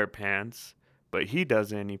if you wear pants, but he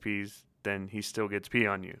doesn't, and he pees, then he still gets pee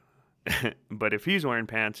on you. But if he's wearing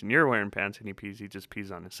pants and you're wearing pants and he pees, he just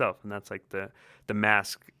pees on himself, and that's like the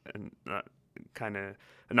mask and kind of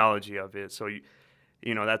analogy of it. So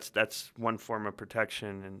that's one form of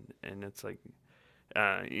protection, and it's like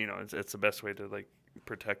it's the best way to like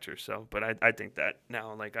protect yourself. But I think that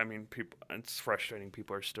now, like, I mean, people, it's frustrating,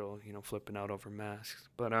 people are still flipping out over masks.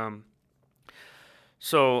 But yeah,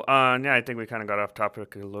 I think we kind of got off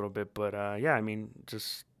topic a little bit, but yeah, I mean,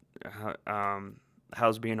 just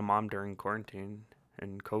how's being a mom during quarantine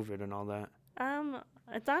and COVID and all that? Um,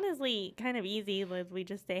 it's honestly kind of easy. Like we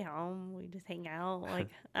just stay home, we just hang out. Like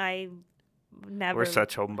We're never,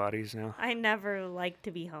 such homebodies now. I never like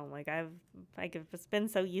to be home. I've just been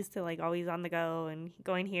so used to like always on the go and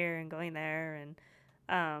going here and going there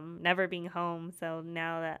and never being home. So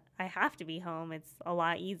now that I have to be home, it's a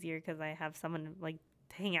lot easier because I have someone like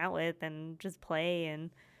to hang out with and just play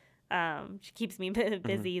and she keeps me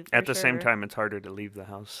busy for At the same sure. time, it's harder to leave the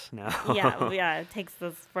house now. Yeah, it takes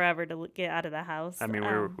us forever to get out of the house. I mean,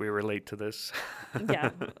 we were late to this.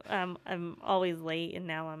 Yeah, I'm always late, and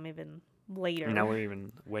now I'm even later. Now we're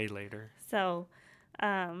even way later. So,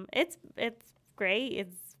 it's great.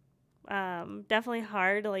 It's definitely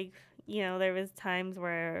hard. Like there was times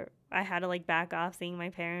where I had to like back off seeing my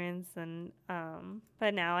parents, and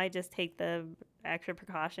but now I just take the extra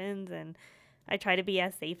precautions and I try to be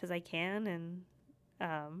as safe as I can, and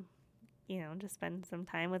just spend some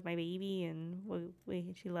time with my baby. And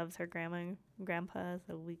she loves her grandma and grandpa,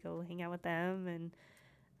 so we go hang out with them. And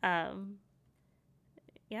um,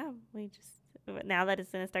 yeah, we just now that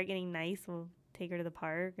it's gonna start getting nice, we'll take her to the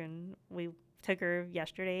park, and we took her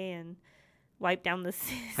yesterday and wiped down the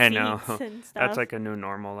I know. seats and stuff. That's like a new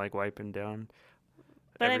normal, like wiping down.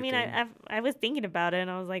 But everything. I mean, I was thinking about it,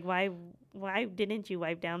 and I was like, why didn't you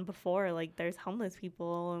wipe down before? Like, there's homeless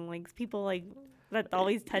people and like people like that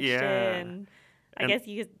always touched it, and I guess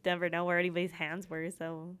you just never know where anybody's hands were,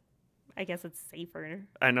 so I guess it's safer.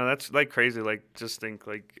 I know, that's like crazy. Like, just think,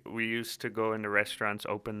 like, we used to go into restaurants,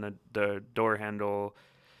 open the door handle,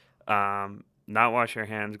 not wash your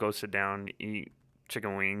hands, go sit down, eat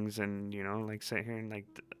chicken wings, and like sit here and like.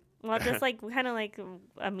 Well, just like kind of like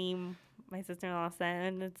a meme my sister-in-law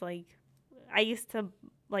said, and it's like I used to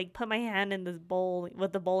like put my hand in this bowl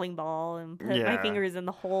with the bowling ball and put my fingers in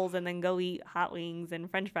the holes and then go eat hot wings and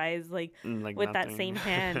french fries like with that same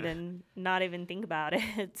hand and not even think about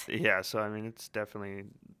it. Yeah, so I mean, it's definitely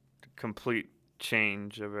complete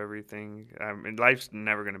change of everything. I mean, life's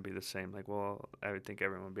never going to be the same. Like, well, I would think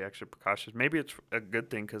everyone would be extra precautious. Maybe it's a good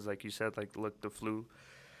thing because, like you said, like, look, the flu,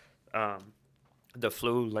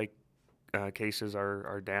 like, cases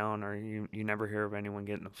are down, or you never hear of anyone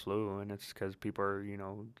getting the flu, and it's because people are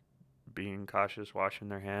being cautious, washing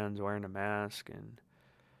their hands, wearing a mask, and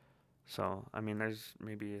so I mean, there's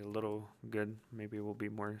maybe a little good. Maybe we'll be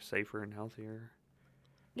more safer and healthier.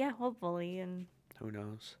 Yeah, hopefully, and who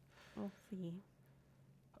knows? We'll see.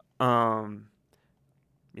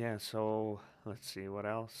 Yeah. So let's see what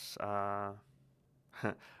else. Oh,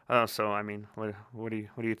 so I mean, what do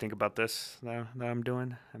you think about this that I'm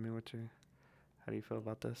doing? I mean, how do you feel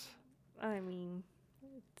about this? I mean,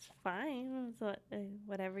 it's fine. It's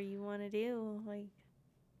whatever you want to do. Like,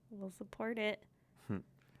 we'll support it.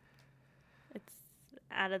 It's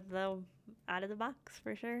out of the box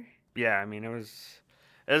for sure. Yeah, I mean, it was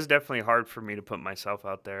definitely hard for me to put myself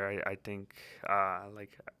out there. I think,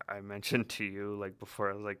 like I mentioned to you, like before,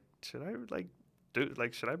 I was like, should I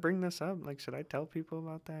should I bring this up? Like, should I tell people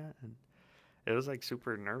about that? And it was like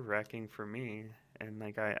super nerve wracking for me. And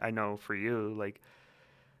like, I know for you, like,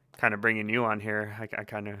 kind of bringing you on here, I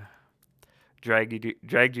kind of dragged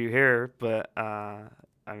you here, but I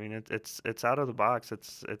mean, it's out of the box.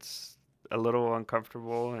 It's a little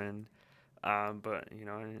uncomfortable, and but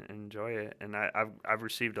enjoy it. And I've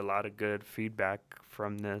received a lot of good feedback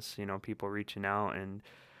from this. People reaching out and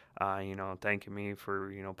thanking me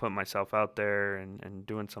for putting myself out there and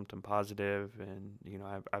doing something positive. And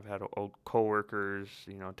I've had old coworkers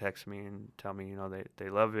text me and tell me they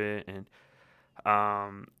love it. And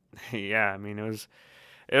yeah, I mean, it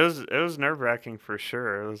was nerve-wracking for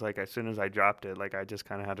sure. It was like, as soon as I dropped it, like, I just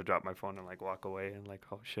kind of had to drop my phone and like walk away and like,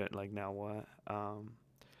 oh shit, like, now what?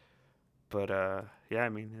 But yeah, I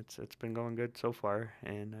mean, it's been going good so far,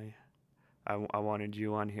 and I wanted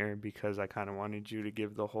you on here because I kind of wanted you to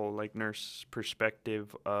give the whole like nurse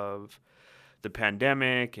perspective of the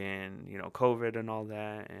pandemic and COVID and all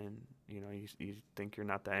that, and you think you're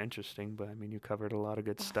not that interesting, but I mean you covered a lot of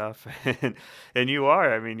good stuff, and you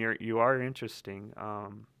are. I mean you are interesting.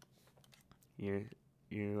 You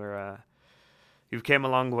you've came a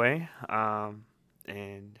long way,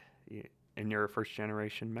 and and you're a first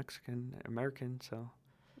generation Mexican American, so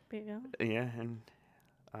Yeah. yeah, and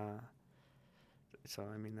uh, so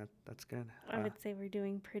I mean that's good. I would say we're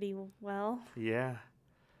doing pretty well. Yeah.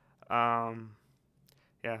 Um,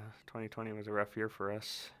 yeah, 2020 was a rough year for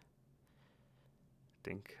us. I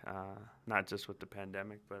think not just with the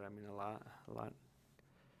pandemic, but I mean a lot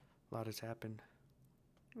has happened.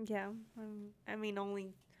 Yeah. I mean,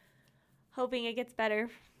 only hoping it gets better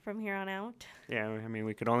from here on out. Yeah, I mean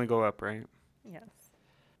we could only go up, right? Yes.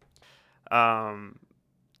 Um,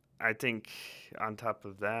 I think on top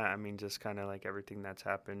of that, I mean just kind of like everything that's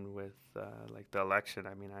happened with like the election.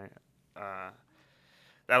 I mean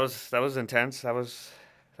that was intense. That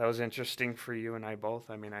was interesting for you and I both.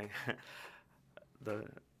 I mean the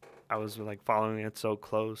I was like following it so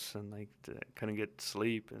close and like couldn't get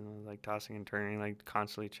sleep and was, like tossing and turning, like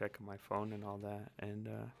constantly checking my phone and all that. And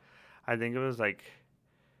I think it was like,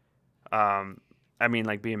 I mean,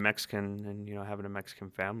 like being Mexican and having a Mexican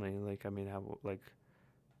family. Like I mean, how what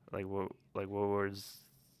was,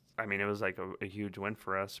 I mean, it was like a huge win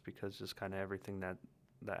for us because just kind of everything that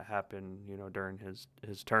happened, during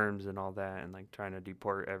his terms and all that, and like trying to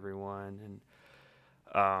deport everyone and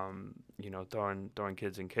throwing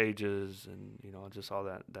kids in cages and just all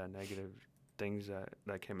that negative things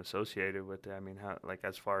that came associated with it. I mean, how like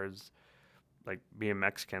as far as like being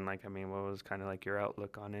Mexican, like I mean, what was kind of like your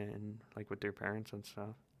outlook on it and like with your parents and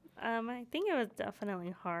stuff? I think it was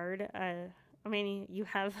definitely hard. I mean, you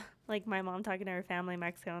have like my mom talking to her family in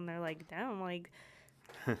Mexico, and they're like, "Damn, like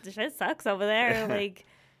the shit sucks over there," like,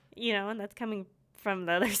 and that's coming from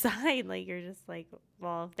the other side. Like you're just like,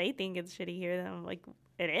 well, if they think it's shitty here, then like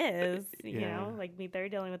it is. Yeah. Like they're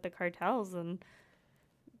dealing with the cartels and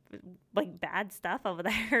like bad stuff over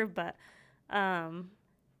there, but um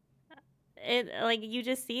it like you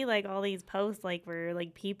just see like all these posts like where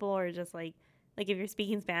like people are just like if you're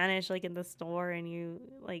speaking Spanish like in the store and you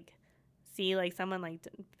like see like someone like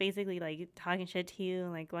basically like talking shit to you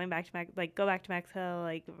and like going back to go back to Mexico,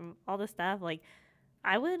 like all this stuff, like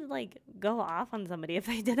I would like go off on somebody if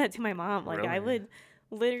they did that to my mom. Like I Really? would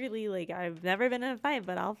literally like I've never been in a fight,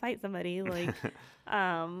 but I'll fight somebody like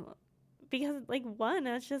um because like one,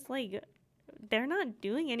 it's just like they're not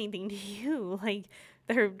doing anything to you. Like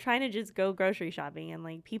they're trying to just go grocery shopping and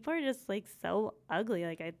like people are just like so ugly.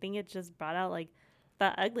 Like I think it just brought out like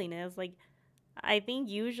the ugliness. Like I think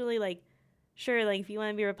usually like sure, like if you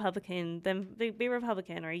want to be Republican, then be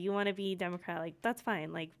Republican, or you want to be Democrat, like that's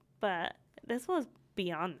fine. Like but this was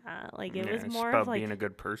beyond that. Like it Yeah, was it's more about of like being a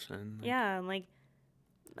good person. Like, yeah, and like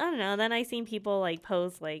I don't know. Then I seen people like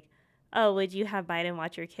post like, "Oh, would you have Biden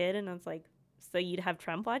watch your kid?" And it's like, so you'd have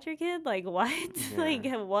Trump watch your kid? Like what? Like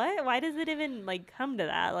yeah. what? Why does it even like come to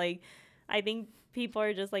that? Like I think people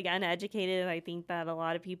are just like uneducated. I think that a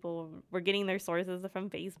lot of people were getting their sources from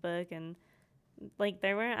Facebook and like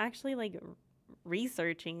they weren't actually like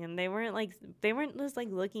researching, and they weren't just like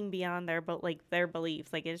looking beyond their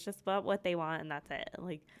beliefs. Like it's just about what they want and that's it.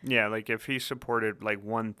 Like Yeah, like if he supported like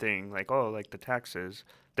one thing, like like the taxes,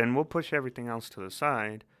 then we'll push everything else to the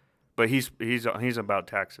side. But he's about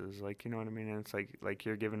taxes, like you know what I mean. And it's like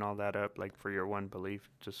you're giving all that up, like for your one belief,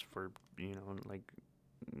 just for like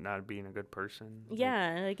not being a good person.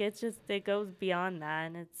 yeah, like it's just it goes beyond that,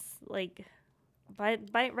 and it's like but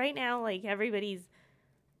right now like everybody's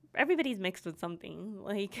mixed with something.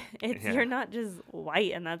 Like it's Yeah, you're not just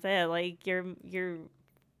white and that's it. Like your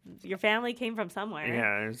family came from somewhere.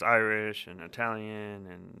 yeah. There's Irish and Italian,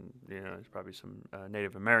 and there's probably some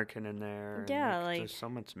Native American in there, and Yeah, like like there's so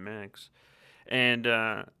much mix. And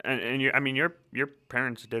I mean your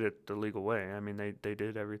parents did it the legal way. I mean they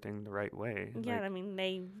did everything the right way. yeah, Like I mean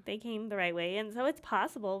they came the right way, and so it's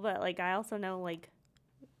possible. But like I also know like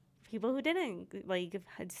people who didn't like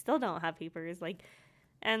still don't have papers, like,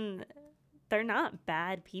 and they're not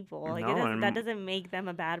bad people. Like no, that and doesn't make them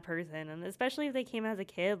a bad person, and especially if they came as a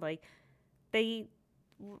kid, like they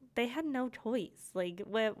they had no choice. Like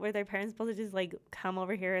were their parents supposed to just like come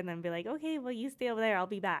over here and then be like, okay, well you stay over there, I'll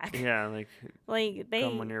be back. yeah, like Like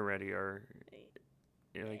come when they you're ready, or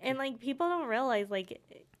like and like people don't realize like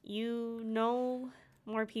you know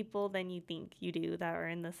more people than you think you do that are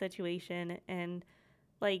in the situation, and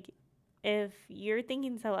like if you're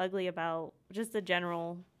thinking so ugly about just the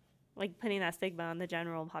general, like putting that stigma on the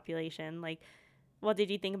general population, like what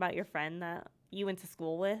did you think about your friend that you went to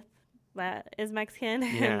school with that is Mexican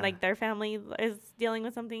and Yeah. like their family is dealing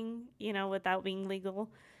with something, without being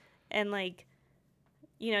legal. And like,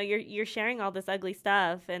 you're sharing all this ugly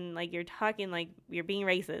stuff and like you're talking like you're being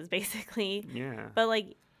racist basically. Yeah. But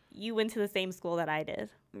like you went to the same school that I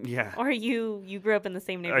did. Yeah. Or you grew up in the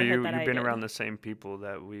same neighborhood that You've I been did. around the same people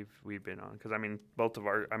that we've been on, because I mean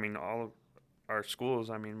all of our schools,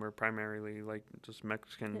 I mean, we're primarily like just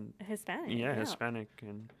Mexican. Hispanic. Yeah, Hispanic,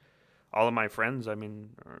 and all of my friends, I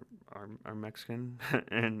mean, are Mexican,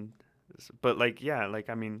 and but like yeah, like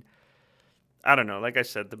I mean, I don't know. Like I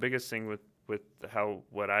said, the biggest thing with how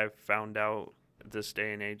what I've found out this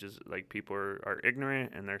day and age is like people are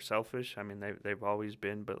ignorant and they're selfish. I mean, they've always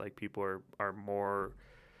been, but like people are more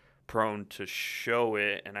prone to show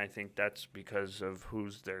it, and I think that's because of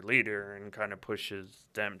who's their leader and kind of pushes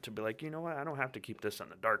them to be like, you know what, I don't have to keep this in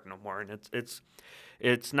the dark no more, and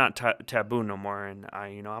it's not taboo no more, and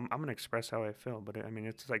I'm gonna express how I feel. But I mean,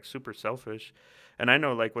 it's like super selfish, and I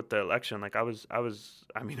know like with the election, like I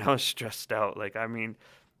mean, I was stressed out. Like I mean,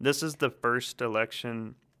 this is the first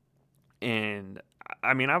election, and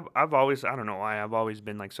I mean, I've always, I don't know why, I've always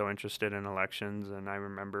been like so interested in elections, and I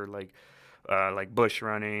remember like Bush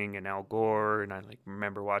running and Al Gore, and I like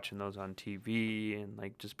remember watching those on TV and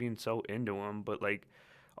like just being so into them. But like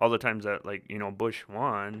all the times that like Bush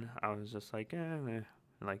won, I was just like,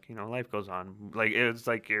 like life goes on. Like it's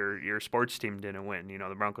like your sports team didn't win.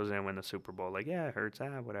 The Broncos didn't win the Super Bowl. Like yeah, it hurts,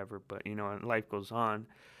 whatever. But life goes on.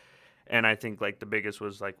 And I think like the biggest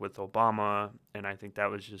was like with Obama, and I think that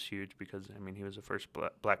was just huge because I mean he was the first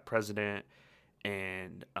black president,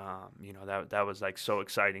 and that was like so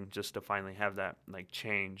exciting just to finally have that like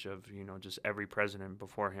change of just every president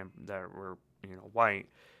before him that were white,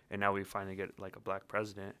 and now we finally get like a black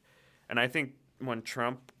president. And I think when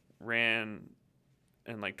Trump ran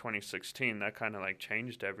in like 2016, that kind of like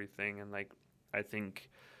changed everything, and like I think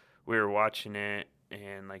we were watching it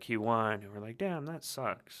and like he won and we're like, damn, that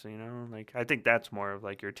sucks, like I think that's more of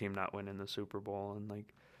like your team not winning the Super Bowl and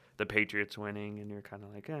like the Patriots winning, and you're kind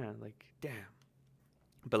of like like damn.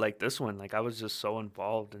 But like this one, like I was just so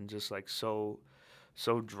involved and just like so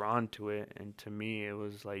drawn to it, and to me it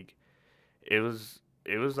was like it was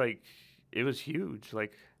huge,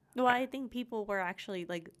 like. Well, I think people were actually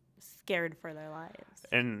like scared for their lives.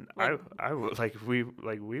 And like, we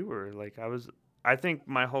were like I think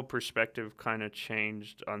my whole perspective kind of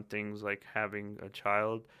changed on things like having a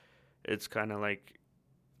child. It's kind of like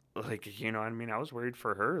I mean, I was worried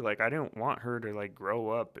for her. Like I didn't want her to like grow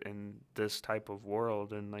up in this type of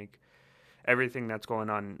world, and like everything that's going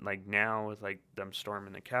on like now with like them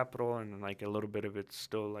storming the Capitol, and like a little bit of it's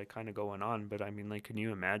still like kind of going on. But I mean, like, can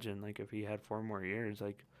you imagine like if he had 4 more years,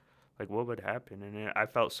 like what would happen? And I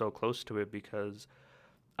felt so close to it because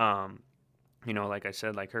um like I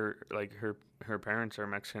said, like her parents are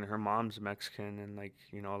Mexican, her mom's Mexican, and like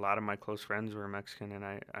a lot of my close friends were Mexican, and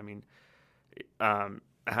I mean,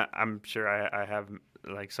 I'm sure I have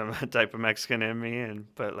like some type of Mexican in me, and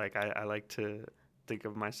but like I like to think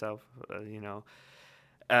of myself,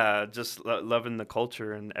 just loving the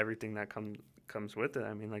culture and everything that comes with it.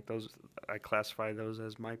 I mean, like those, I classify those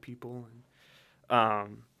as my people,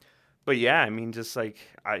 and but yeah, I mean, just like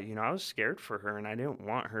I was scared for her, and I didn't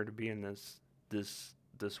want her to be in this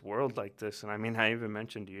world like this. And I mean, I even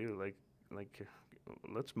mentioned to you like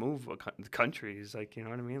let's move countries, like what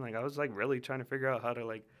I mean. Like I was like really trying to figure out how to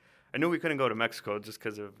like. I knew we couldn't go to Mexico just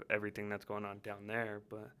because of everything that's going on down there,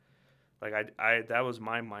 but like I that was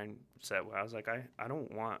my mindset where I was like I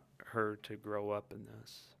don't want her to grow up in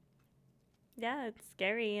this. Yeah, it's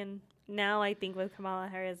scary, and now I think with Kamala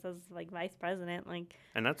Harris as like vice president, like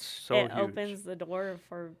And that's so it huge. opens the door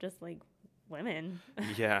for just like women.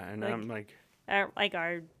 Yeah, and like, I'm like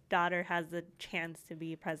our daughter has the chance to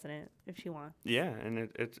be president if she wants. yeah, and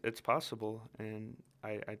it's possible, and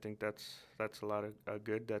I think that's a lot of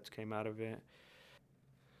good that's came out of it.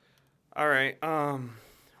 All right.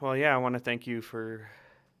 Well, yeah, I want to thank you for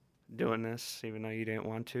doing this, even though you didn't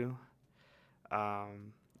want to.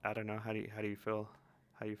 I don't know. How do you feel?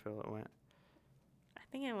 How you feel it went? I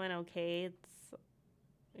think it went okay. It's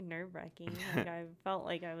nerve wracking. Like I felt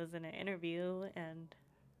like I was in an interview, and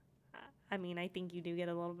I mean, I think you do get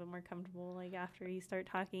a little bit more comfortable like after you start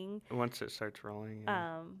talking. Once it starts rolling.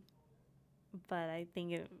 Yeah. But I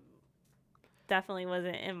think it definitely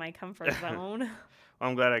wasn't in my comfort zone. Well,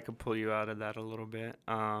 I'm glad I could pull you out of that a little bit.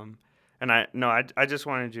 And I just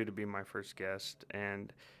wanted you to be my first guest,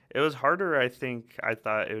 and it was harder. I think I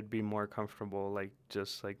thought it would be more comfortable, like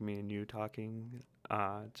just like me and you talking,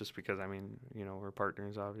 just because I mean, we're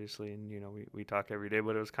partners obviously, and we talk every day.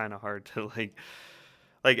 But it was kind of hard to like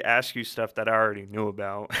like ask you stuff that I already knew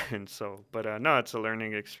about. And so, but no, it's a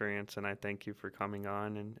learning experience, and I thank you for coming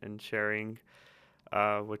on and sharing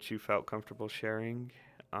what you felt comfortable sharing.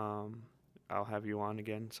 Um, I'll have you on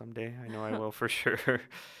again someday. I know I will for sure.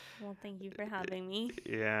 Well, thank you for having me.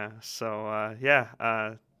 Yeah. So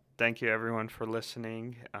yeah. Thank you everyone for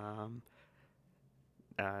listening.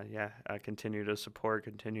 Yeah. Continue to support.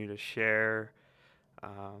 Continue to share.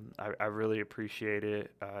 I really appreciate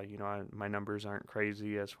it. My numbers aren't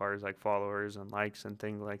crazy as far as like followers and likes and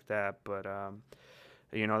things like that, but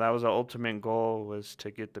that was the ultimate goal, was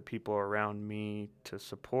to get the people around me to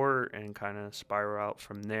support and kind of spiral out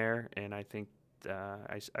from there. And I think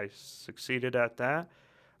I succeeded at that.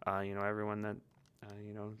 Everyone that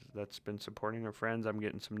that's been supporting their friends, I'm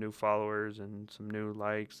getting some new followers and some new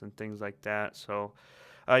likes and things like that. So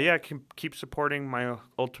yeah, keep supporting. My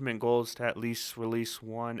ultimate goal is to at least release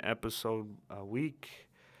one episode a week.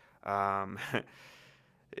 Um,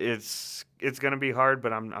 it's gonna be hard,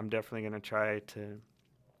 but I'm definitely gonna try to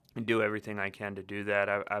do everything I can to do that.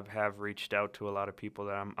 I've reached out to a lot of people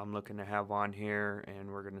that I'm looking to have on here,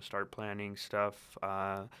 and we're gonna start planning stuff.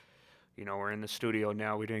 We're in the studio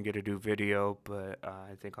now. We didn't get to do video, but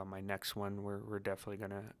I think on my next one, we're definitely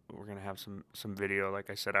gonna have some video. Like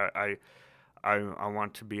I said, I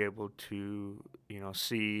want to be able to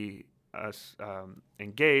see us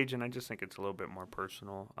engage, and I just think it's a little bit more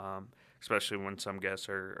personal, especially when some guests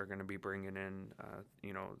are going to be bringing in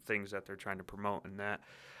things that they're trying to promote and that.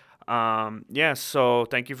 Yeah, so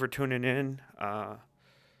thank you for tuning in.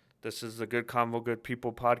 This is the Good Convo, Good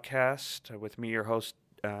People podcast with me, your host,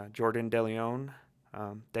 Jordan DeLeon.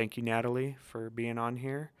 Thank you, Natalie, for being on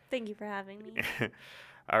here. Thank you for having me.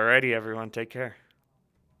 Alrighty, everyone, take care.